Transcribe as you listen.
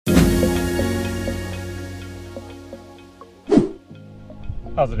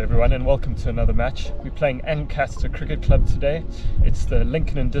How's it everyone, and welcome to another match. We're playing Ancaster Cricket Club today. It's the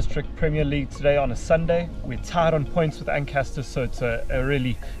Lincoln and District Premier League today on a Sunday. We're tied on points with Ancaster, so it's a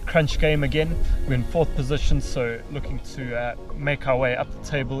really crunch game again. We're in 4th position, so looking to make our way up the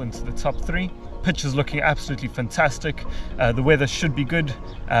table into the top 3. Pitch is looking absolutely fantastic. The weather should be good,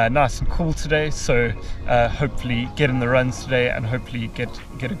 nice and cool today, so hopefully get in the runs today and hopefully get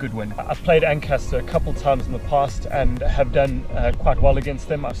a good win. I've played Ancaster a couple times in the past and have done quite well against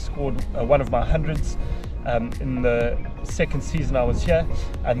them. I've scored one of my hundreds in the 2nd season I was here,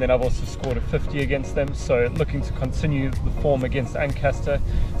 and then I've also scored a 50 against them, so looking to continue the form against Ancaster.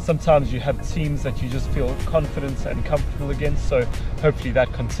 Sometimes you have teams that you just feel confident and comfortable against, so hopefully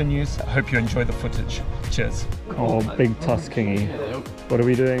that continues. I hope you enjoy the footage. Cheers. Oh, big toss, Kingy. What are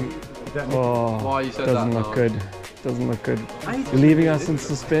we doing? Oh, doesn't look good. Doesn't look good. You're leaving us in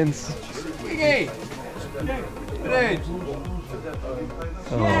suspense. Kingy!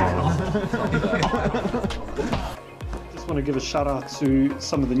 Just want to give a shout out to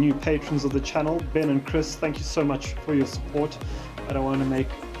some of the new patrons of the channel. Ben and Chris, thank you so much for your support. And I want to make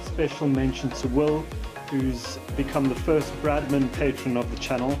special mention to Will, who's become the first Bradman patron of the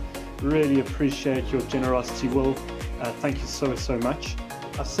channel. Really appreciate your generosity, Will. Thank you so much.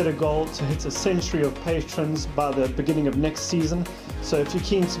 I've set a goal to hit a century of patrons by the beginning of next season. So if you're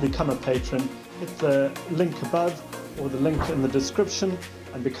keen to become a patron, hit the link above or the link in the description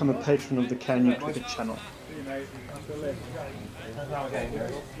and become a patron of the Can You Cricket channel.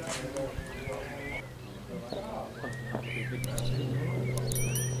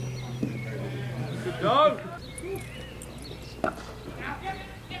 Good dog!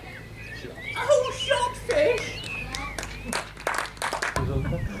 Oh, shot fish!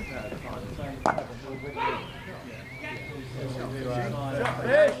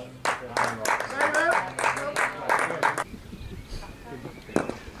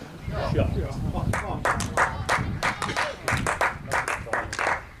 Shot fish!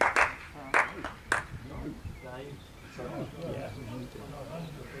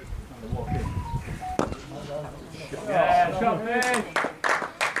 Yeah, shot fish!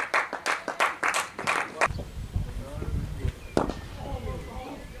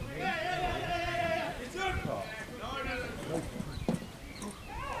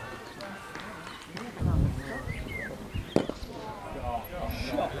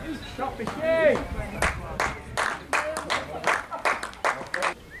 Shot fish!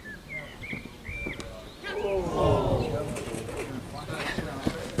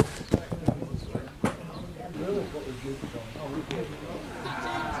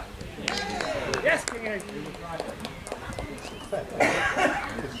 Yes, King.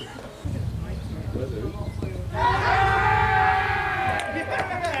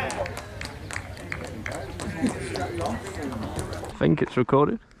 I think it's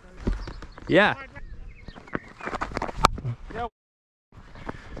recorded. Yeah.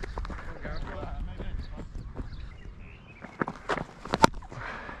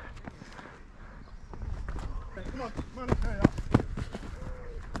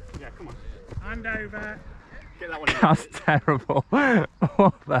 Yeah, come on. Hand over. Get that one. That's terrible.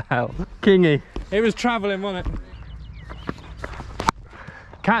 What the hell? Kingy. It was travelling, wasn't it?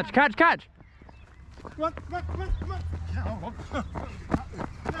 Catch, catch, catch! Come on, come on, come on, come on. Yeah,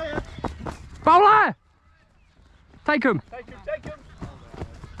 yeah. Bowler! Take him! Take him, take him.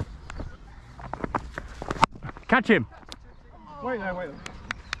 Catch him! Wait there, wait there.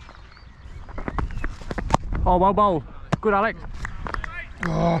 Oh, well bowl. Good, Alex.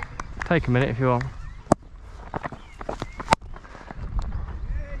 Oh. Take a minute if you want.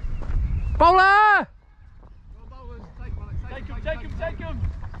 Bowler! Take him, take him, take him.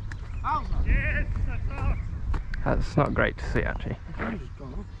 Yes, that's out. That's not great to see, actually.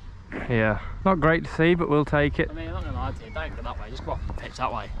 Yeah, not great to see, but we'll take it. I mean, I'm not going to lie to you, don't go that way, just go off the pitch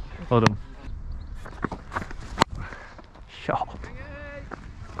that way. Well done. Shot.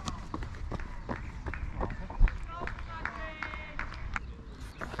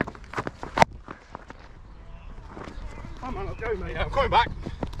 Come on, let's go, mate. Yeah, I'm coming back.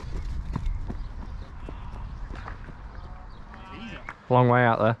 Long way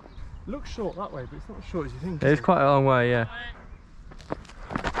out there. Looks short that way, but it's not as short as you think. It's quite a long way, yeah.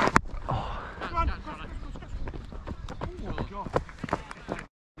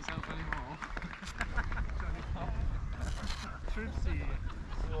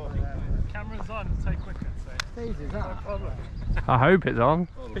 Camera's on, take quicker. No problem. I hope it's on.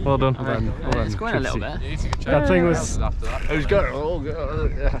 Well done. It's going a little bit. That thing was. Who's got it? Oh,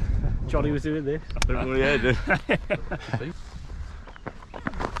 God. Yeah. Johnny was doing this.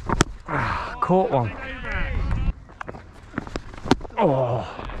 Caught one. Oh.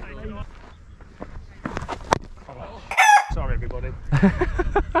 Sorry, everybody.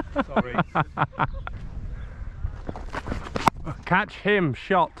 Sorry. Catch him,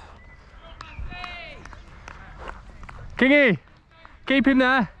 shot. Kingy, keep him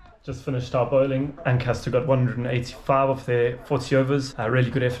there. Just finished our bowling. Ancaster got 185 off their 40 overs. A really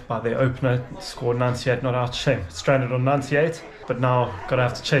good effort by their opener. Scored 98 not out. Shame, stranded on 98. But now gonna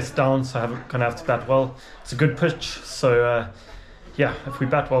have to chase it down, so I'm gonna have to bat well. It's a good pitch, so yeah, if we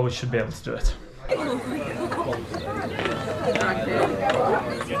bat well, we should be able to do it.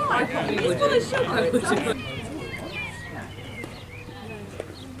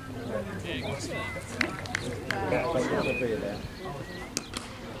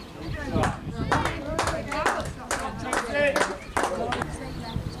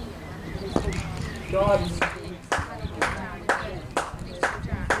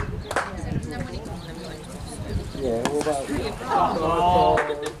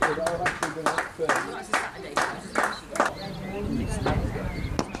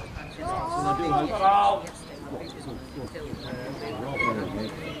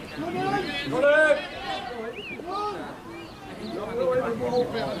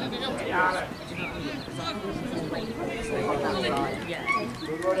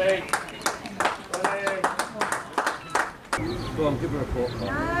 Go on, give her a report.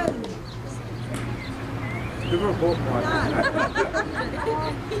 Give her a report.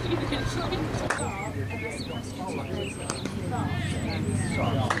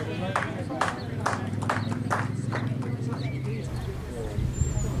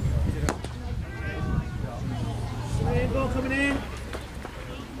 Ball coming in.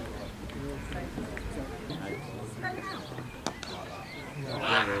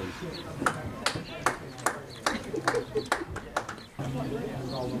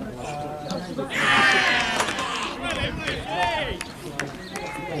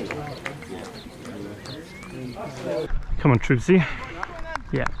 Come on, Troopsy.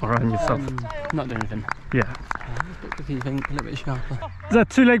 Yeah, all right, on yourself. Not doing anything. Yeah. If you think a little bit sharper. Is that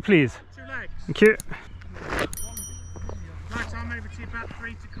 2 leg, please? 2 legs. Thank you. Right time over to about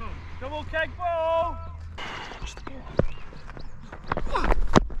 3 to come. Come on, keg ball.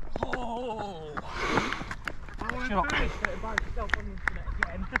 Oh! I want to finish it about yourself on the internet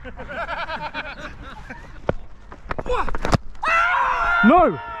again.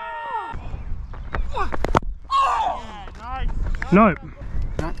 No! Nice. No.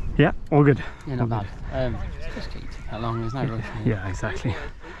 No? Yeah, all good. Yeah, not bad. Just keep that long, there's no rush. Yeah, exactly.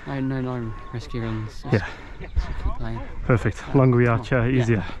 No risky runs. Just Yeah, keep playing. perfect. Longer we are here,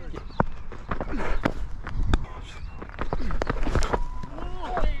 easier.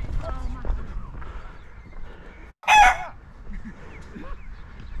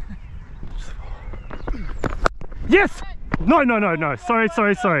 Yes! No, no, no, no. Sorry.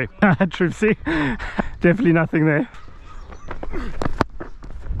 Troopsy. Definitely nothing there.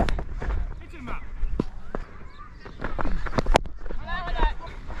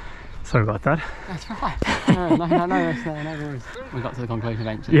 Sorry about that. That's right. No worries. We got to the conclusion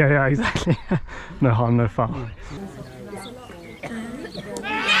eventually. Yeah, exactly. No harm, no foul.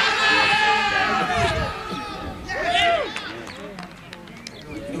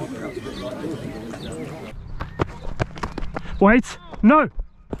 Wait! No!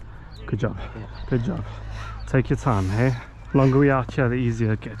 Good job. Good job. Take your time, hey? The longer we are out here, the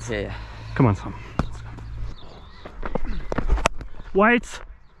easier it gets. Yeah. Come on, Tom. Wait!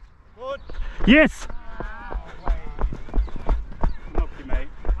 Good. Yes! Lucky, mate.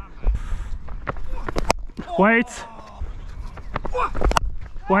 Wait!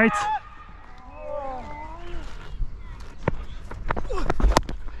 Wait!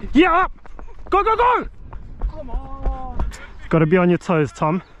 Yeah! Up! Go, go, go! Come on. Got to be on your toes,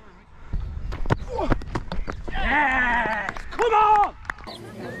 Tom. Yeah. Come on.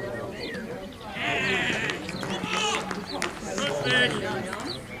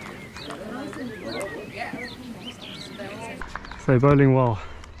 So bowling well.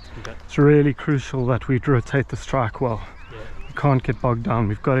 It's really crucial that we rotate the strike well. We can't get bogged down.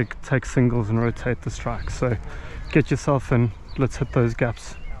 We've got to take singles and rotate the strike. So get yourself in. Let's hit those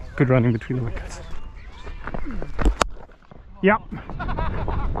gaps. Good running between the wickets. Yep.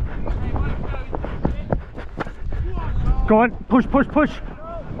 Go on. Push, push, push.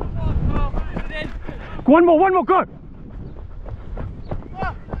 One more, go.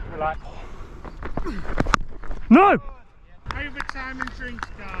 Relax. No! Overtime and drinks,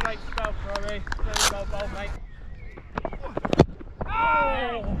 guys. Great spell, Rory. Very well bowled, mate.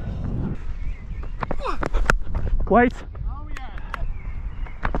 Oh! Wait. Oh, yeah.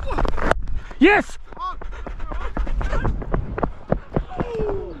 Yes!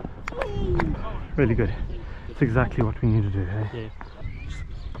 Really good. It's exactly what we need to do, hey? Yeah.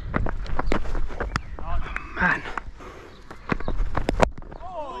 Man.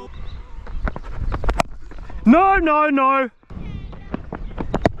 No, no, no.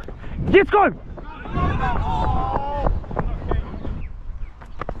 Let's go.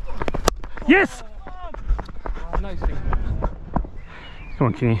 Yes. Oh, no signal. Come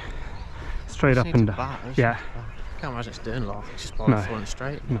on, Kingy. Straight up and down. Yeah. I can't imagine it's doing a lot. It's just No. falling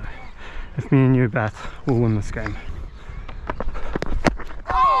straight. No. If me and you bat, we'll win this game.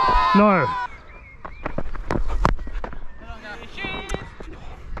 No.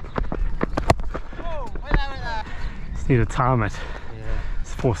 Just need to time it. Yeah.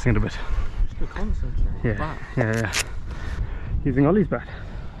 It's forcing it a bit. Just go concentrate. Yeah. Yeah. Using Ollie's bat.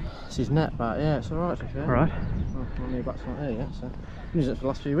 It's his net bat, yeah, it's alright to be fair. Alright. Well, my new bat's not here yet, so I've used it for the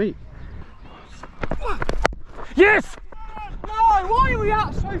last few weeks. Yes! No, why are we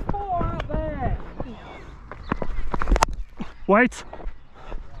out so far out there? Wait.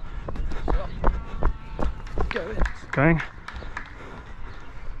 Going.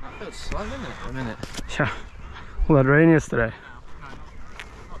 It's slow, isn't it, for a minute? Yeah. Well, that rain yesterday.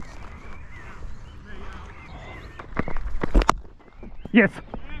 Yes.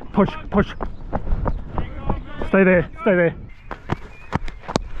 Push, push. Stay there, stay there.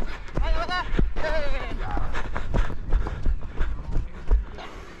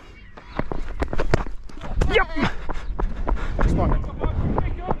 Yep.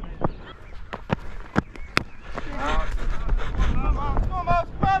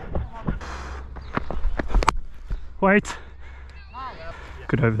 Wait.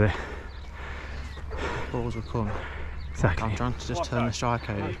 Good over there. Balls will come. Exactly. I'm trying to just turn the strike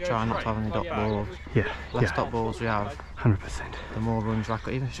over, try not to have any dot balls. Yeah. Less Yeah. dot balls we have, 100%. the more runs rack,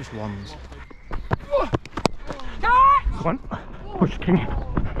 even if it's just ones. Come on. Push, King.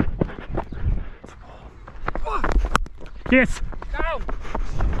 Yes.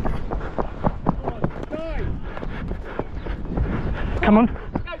 Come on.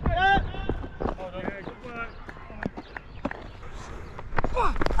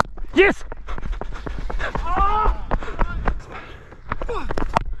 Yes.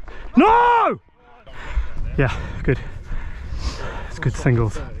 No. Yeah, good. It's good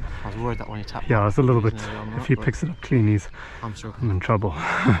singles. I was worried that when you tap Yeah, I was a little bit. nearly on If that, he but picks it up clean, he's I'm struggling. I'm in trouble.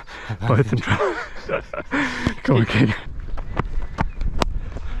 Both in trouble. Go on, King.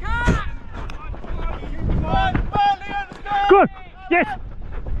 Good. Yes.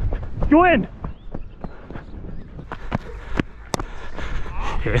 You're in.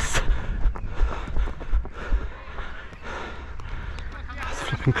 Yes. That's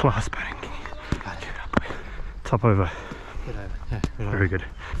flipping class batting. Top over. Good over. Yeah, good over. Very good.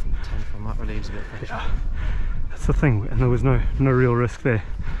 10 from that relieves a bit of pressure. That's the thing, and there was no real risk there.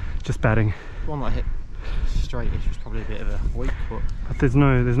 Just batting. One that hit straight-ish was probably a bit of a weak, but But there's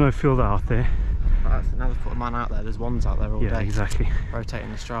no fielder out there. now they've put a man out there, there's ones out there all Yeah, day. exactly.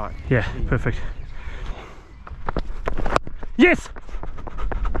 Rotating the strike. Yeah, perfect. Yes!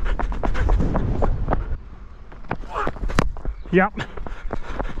 Yep.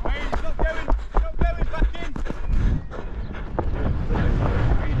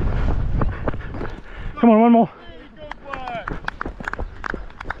 Come on, one more.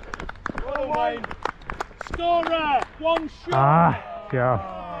 Scorer, one shot. Ah,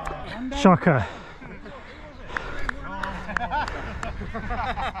 yeah. Shocker.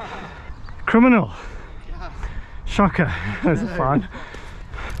 Criminal. Shocker. That's fun.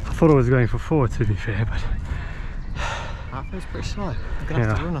 I thought I was going for 4 to be fair, but That feels pretty slow. I'm gonna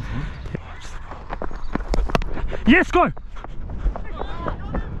have to run, I think. yes, go!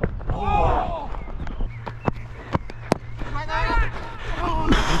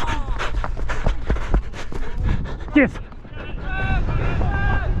 Yes!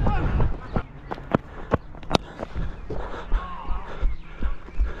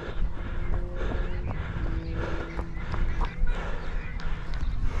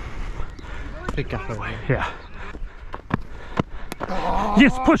 Big gap over here. Yeah.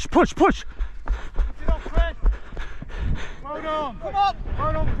 Yes, push, push, push! Well done. Come on.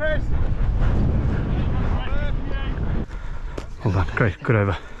 Well done, Chris. Hold on, great, good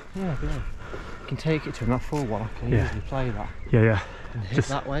over. Yeah, good. You can take it to him, that full one, I can Yeah. easily play that. Yeah, yeah, And hit Just-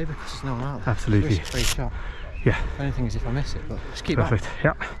 that way because there's no one out there. absolutely. It's a risk-free shot. Yeah, The only thing is if I miss it, but just keep perfect,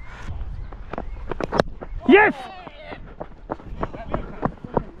 yeah. Yes!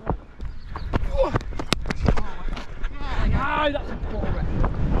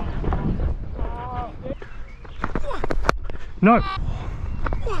 No!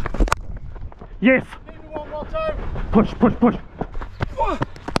 Yes! Push, push, push!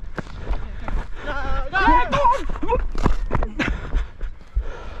 No.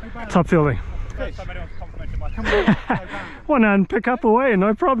 Top fielding. One hand pick up away,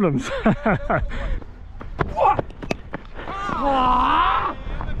 no problems.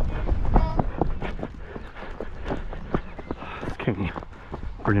 King.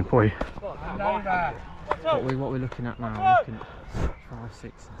 Brilliant boy. What we're looking at now, we're looking at 5,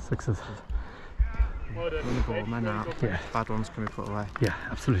 6. Sixes. Win the ball, man out. Yeah. Bad ones can be put away. Yeah,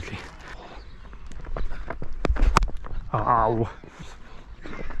 absolutely. Ow.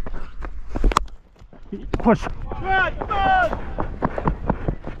 Push.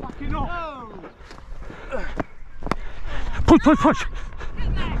 Push, push, push.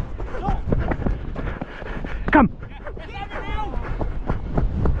 Come.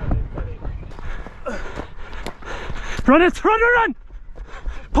 Run it, run, run, run.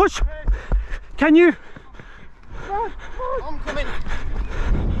 Push. Can you? I'm coming.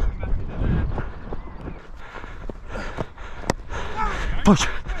 Push.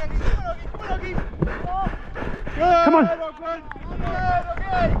 Come on.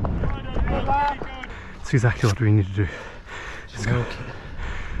 That's exactly what we need to do. Let's go.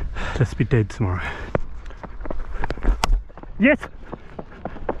 Let's be dead tomorrow. Yes.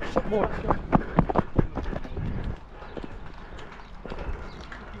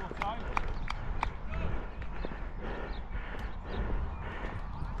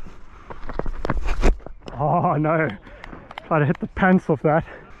 Oh no. Tried to hit the pants off that.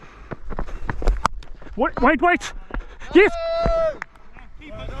 Wait, wait, wait! Yes!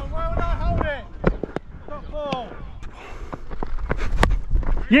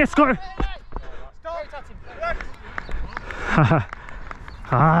 Yes, go!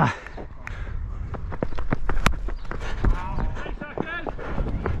 Ah.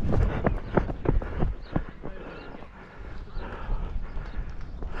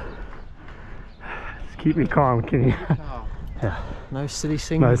 Just keep me calm, can you? Yeah. No silly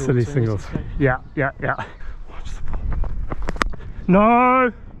singles. No silly singles. Yeah, yeah, yeah. Watch the ball.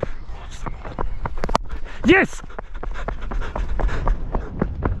 No! Watch the ball. Yes!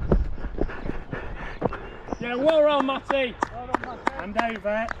 Yeah, well run, Matty. Hand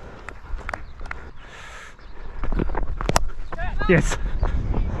over. Yes.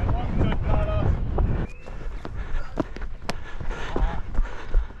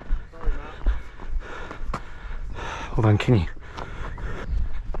 Hold on, Kenny.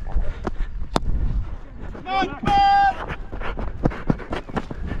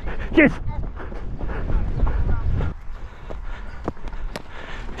 Yes.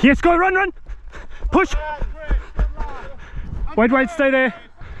 Yes, go, run, run. Push. Wait, wait, stay there.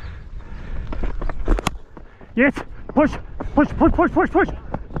 Yes, push, push, push, push, push, push.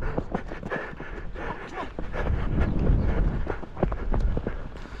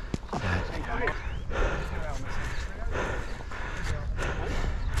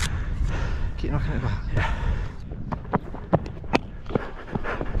 Keep knocking it back. Yeah.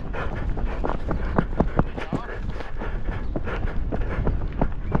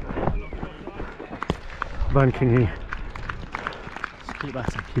 Burn Kingy. Just keep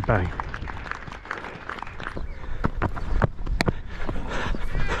batting. Keep batting.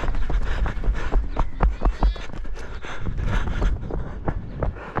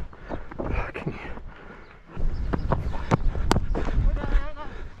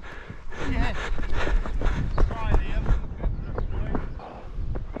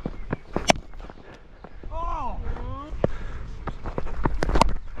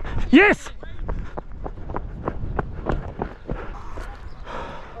 Yes!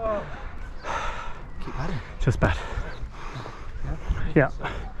 Keep batting. Just bat. Yeah.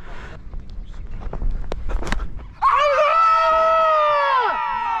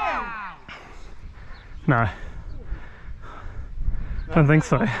 No. Don't think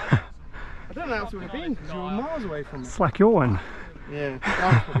so. I don't know how else it would have been because you were miles away from it. It's like your one. Yeah,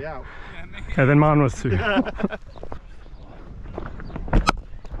 I was probably out. Okay, then mine was too.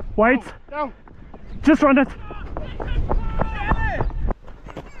 Wait. Down. Just run it.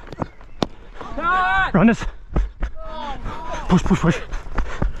 Run it. Push, push, push.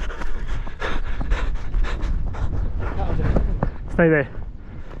 Stay there.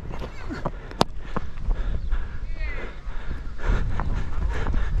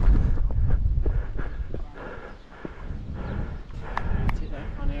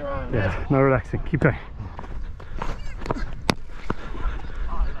 Yeah, no relaxing. Keep going.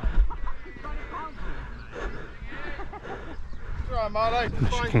 Right, Marlo.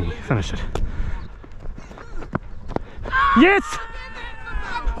 Finish it, Kingy. Finish it. Yes!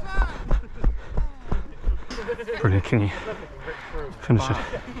 Brilliant, Kingy. Finish it.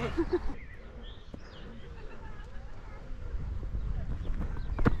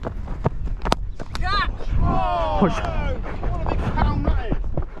 push. What a big pound that is.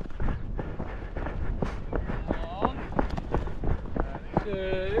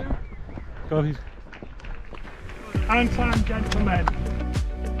 Go, he's On time, gentlemen.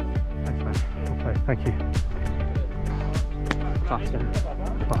 thanks, man. Okay, thank you. Fast, yeah.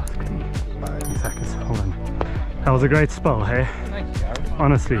 Fast. 30 seconds. Hold on. That was a great spell, hey? Thank you, Gary.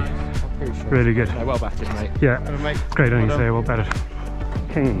 Honestly, really good. No, well batted, mate. Yeah, Mate, great innings well there, well batted.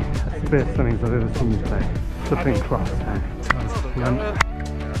 King, that's the best innings I've ever seen you play. Flipping class, man. Well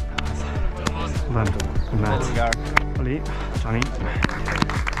done. Matt. Ollie, Johnny.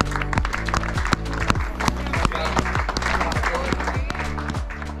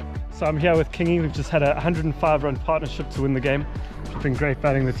 So I'm here with Kingy. We've just had a 105-run partnership to win the game. It's been great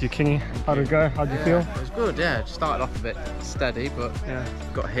batting with you, Kingy. How'd it go? How'd you feel? It was good, yeah. It started off a bit steady, but Yeah.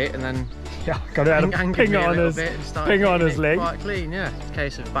 got hit and then Yeah, got it out of angered ping me a on little his, bit and started ping on hitting his it leg. quite clean, yeah. It's a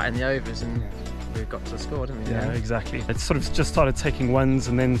case of batting the overs and we got to the score, didn't we? Yeah, exactly. It sort of just started taking ones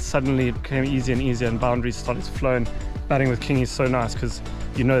and then suddenly it became easier and easier and boundaries started to flow, and batting with Kingy is so nice because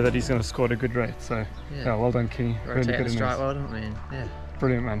you know that he's going to score at a good rate. So yeah, well done, Kingy. Really Rotating good the strike innings. well, didn't we? And, yeah,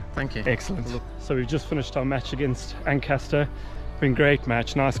 Brilliant, man. thank you. Excellent. So we've just finished our match against Ancaster. Been great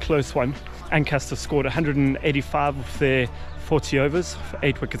match, nice close one. Ancaster scored 185 of their 40 overs for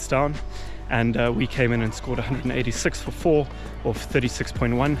 8 wickets down, and we came in and scored 186 for 4 of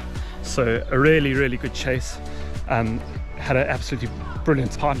 36.1. So a really good chase. Had an absolutely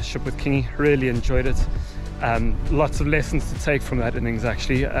brilliant partnership with Kingy, really enjoyed it. Lots of lessons to take from that innings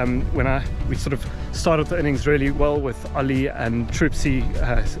actually. We sort of started the innings really well with Ollie and Troopsy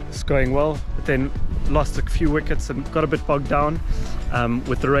going well, but then lost a few wickets and got a bit bogged down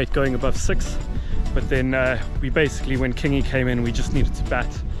with the rate going above 6. But then we basically, when Kingy came in, we just needed to bat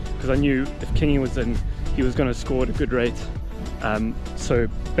because I knew if Kingy was in, he was going to score at a good rate. So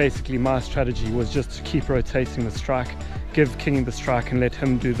basically my strategy was just to keep rotating the strike, give Kingy the strike and let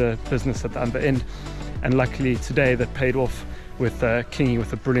him do the business at the other end. And luckily today that paid off with Kingy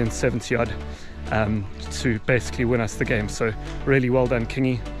with a brilliant 70 odd to basically win us the game. So really well done,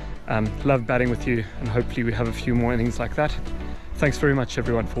 Kingy. Love batting with you, and hopefully we have a few more innings like that. Thanks very much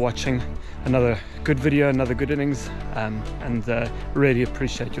everyone for watching. Another good video, another good innings, and really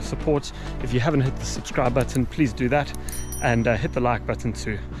appreciate your support. If you haven't hit the subscribe button, please do that, and hit the like button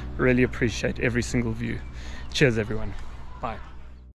too. Really appreciate every single view. Cheers everyone. Bye.